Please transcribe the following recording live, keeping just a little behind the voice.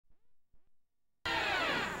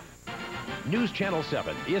News Channel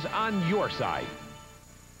 7 is on your side.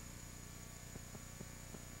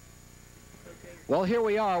 Well, here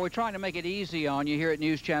we are. We're trying to make it easy on you here at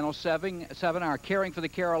News Channel 7. Our Caring for the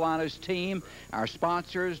Carolinas team, our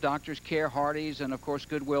sponsors, Doctors Care, Hardee's, and, of course,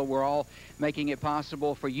 Goodwill. We're all making it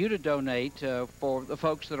possible for you to donate for the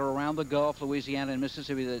folks that are around the Gulf, Louisiana, and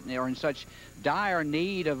Mississippi that are in such dire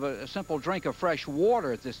need of a simple drink of fresh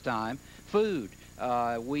water at this time, food.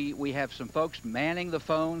 We have some folks manning the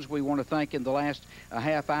phones. We want to thank in the last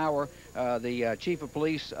half hour the Chief of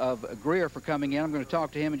Police of Greer for coming in. I'm going to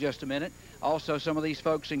talk to him in just a minute. Also, some of these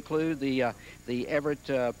folks include the Everett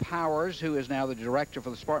Powers, who is now the director for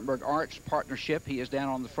the Spartanburg Arts Partnership. He is down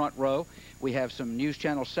on the front row. We have some News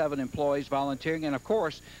Channel 7 employees volunteering, and of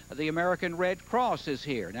course, the American Red Cross is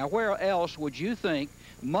here. Now, where else would you think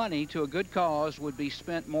money to a good cause would be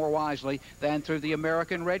spent more wisely than through the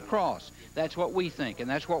American Red Cross? That's what we think, and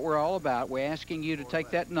that's what we're all about. We're asking you to take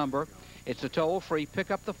that number. It's a toll-free.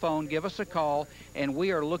 Pick up the phone, give us a call, and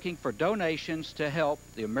we are looking for donations to help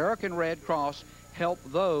the American Red Cross help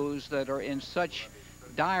those that are in such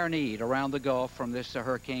dire need around the Gulf from this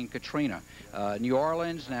Hurricane Katrina. New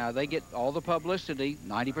Orleans, now they get all the publicity.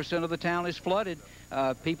 90% of the town is flooded.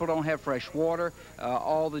 People don't have fresh water.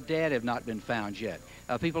 All the dead have not been found yet.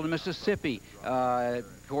 People in Mississippi, of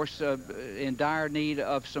course, in dire need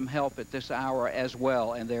of some help at this hour as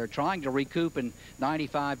well, and they're trying to recoup in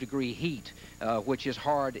 95-degree heat, which is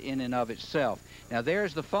hard in and of itself. Now,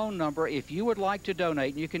 there's the phone number. If you would like to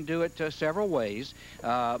donate, and you can do it several ways.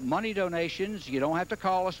 Money donations, you don't have to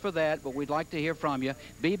call us for that, but we'd like to hear from you.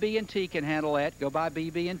 BB&T can handle that. Go by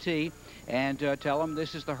BB&T and tell them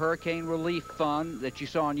this is the Hurricane Relief Fund that you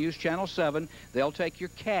saw on News Channel 7. They'll take your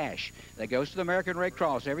cash. That goes to the American Red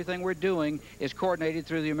Cross. Everything we're doing is coordinated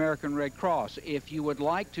through the American Red Cross. If you would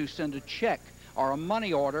like to send a check or a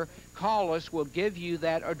money order, call us. We'll give you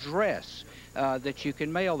that address that you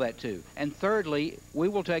can mail that to. And thirdly, we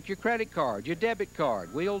will take your credit card, your debit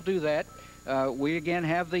card. We'll do that. We again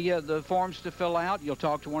have the forms to fill out. You'll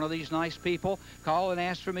talk to one of these nice people. Call and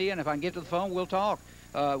ask for me, and if I can get to the phone, we'll talk.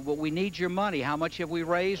 But we need your money. How much have we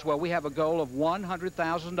raised? Well, we have a goal of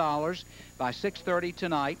 $100,000 by 6:30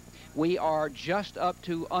 tonight. We are just up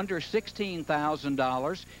to under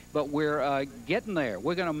 $16,000, but we're getting there.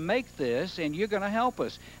 We're going to make this, and you're going to help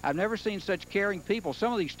us. I've never seen such caring people.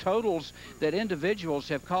 Some of these totals that individuals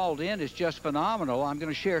have called in is just phenomenal. I'm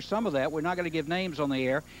going to share some of that. We're not going to give names on the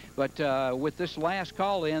air, but with this last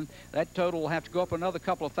call in, that total will have to go up another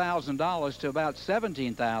couple of $1,000s to about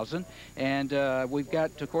 $17,000. And we've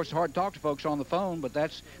got, of course, it's hard to talk to folks on the phone, but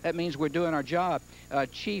that means we're doing our job.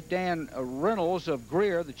 Chief Dan Reynolds of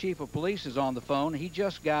Greer, the Chief of Police, is on the phone. He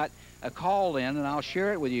just got a call in, and I'll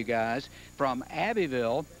share it with you guys, from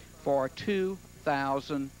Abbeville for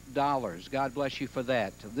 $2,000. God bless you for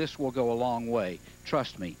that. This will go a long way.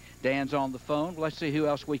 Trust me. Dan's on the phone. Let's see who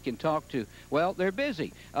else we can talk to. Well, they're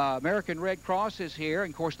busy. American Red Cross is here,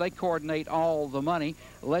 and of course they coordinate all the money.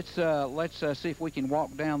 Let's see if we can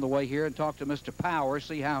walk down the way here and talk to Mr. Powers,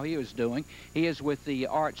 see how he is doing. He is with the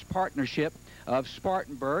Arts Partnership of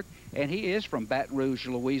Spartanburg, and he is from Baton Rouge,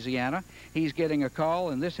 Louisiana. He's getting a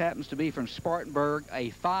call, and this happens to be from Spartanburg,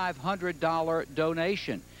 a $500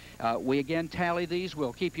 donation. We again tally these.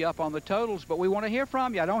 We'll keep you up on the totals, but we want to hear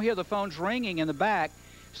from you. I don't hear the phones ringing in the back,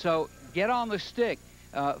 so get on the stick.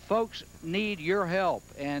 Folks need your help,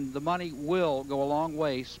 and the money will go a long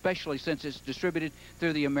way, especially since it's distributed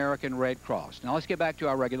through the American Red Cross. Now let's get back to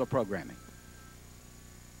our regular programming.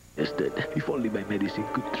 If only my medicine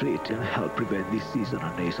could treat and help prevent this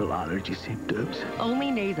seasonal nasal allergy symptoms. Only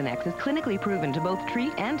Nasonex is clinically proven to both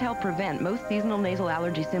treat and help prevent most seasonal nasal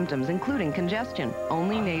allergy symptoms, including congestion.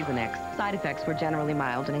 Only Nasonex. Side effects were generally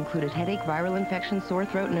mild and included headache, viral infection, sore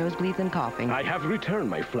throat, nosebleeds, and coughing. I have returned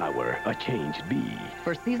my flower, a changed bee.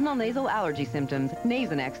 For seasonal nasal allergy symptoms,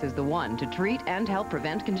 Nasonex is the one to treat and help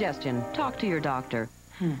prevent congestion. Talk to your doctor.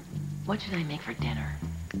 What should I make for dinner?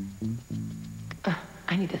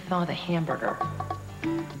 I need to thaw the hamburger.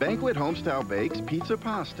 Banquet Homestyle bakes pizza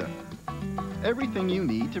pasta. Everything you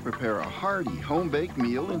need to prepare a hearty home-baked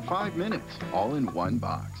meal in 5 minutes, all in one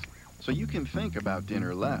box. So you can think about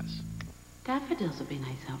dinner less. Daffodils would be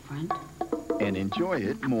nice out front. And enjoy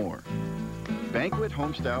it more. Banquet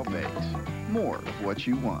Homestyle bakes. More of what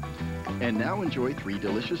you want. And now enjoy 3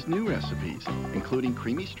 delicious new recipes, including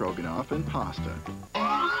creamy stroganoff and pasta.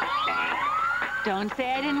 Don't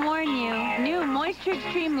say I didn't warn you. New Moisture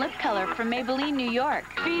Extreme Lip Color from Maybelline, New York.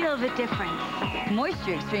 Feel the difference.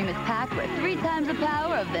 Moisture Extreme is packed with 3 times the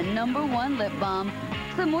power of the #1 lip balm.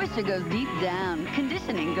 So moisture goes deep down,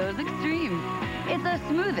 conditioning goes extreme. It's the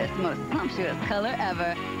smoothest, most sumptuous color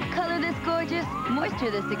ever. Color this gorgeous,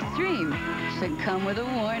 moisture this extreme. Should come with a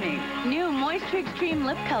warning. New Moisture Extreme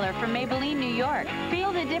Lip Color from Maybelline, New York.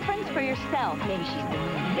 Feel the difference for yourself. Maybe she's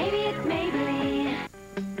Maybelline. Maybe it's Maybelline.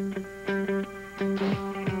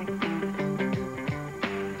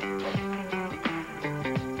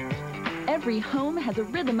 Every home has a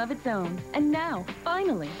rhythm of its own. And now,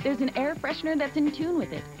 finally, there's an air freshener that's in tune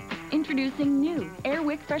with it. Introducing new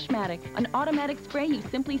Airwick Freshmatic, an automatic spray you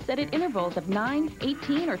simply set at intervals of 9,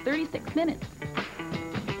 18, or 36 minutes.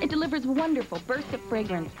 It delivers wonderful bursts of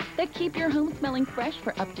fragrance that keep your home smelling fresh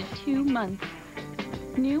for up to 2 months.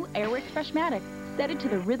 New Airwick Freshmatic. Set it to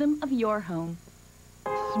the rhythm of your home.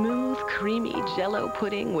 Smooth, creamy Jell-O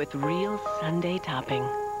pudding with real sundae topping.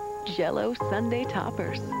 Jell-O Sundae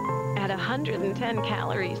Toppers. At 110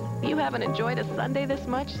 calories, you haven't enjoyed a sundae this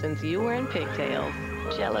much since you were in pigtails.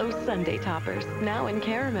 Jell-O Sundae Toppers, now in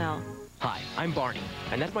caramel. Hi, I'm Barney,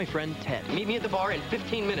 and that's my friend Ted. Meet me at the bar in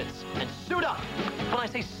 15 minutes, and suit up. When I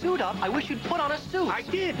say suit up, I wish you'd put on a suit. I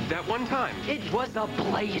did, that one time. It was a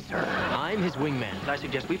blazer. I'm his wingman. I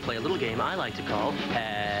suggest we play a little game I like to call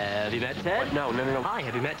Have You Met Ted? What? No. Hi,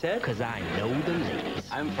 have you met Ted? Because I know the ladies.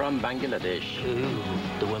 I'm from Bangladesh.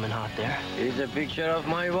 Ooh, the women hot there. Here's a picture of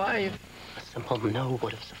my wife. A simple no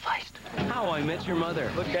would have sufficed. How I Met Your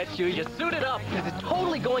Mother. Look at you, you suited up. This is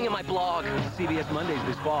totally going in my blog. CBS Mondays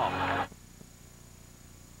this fall.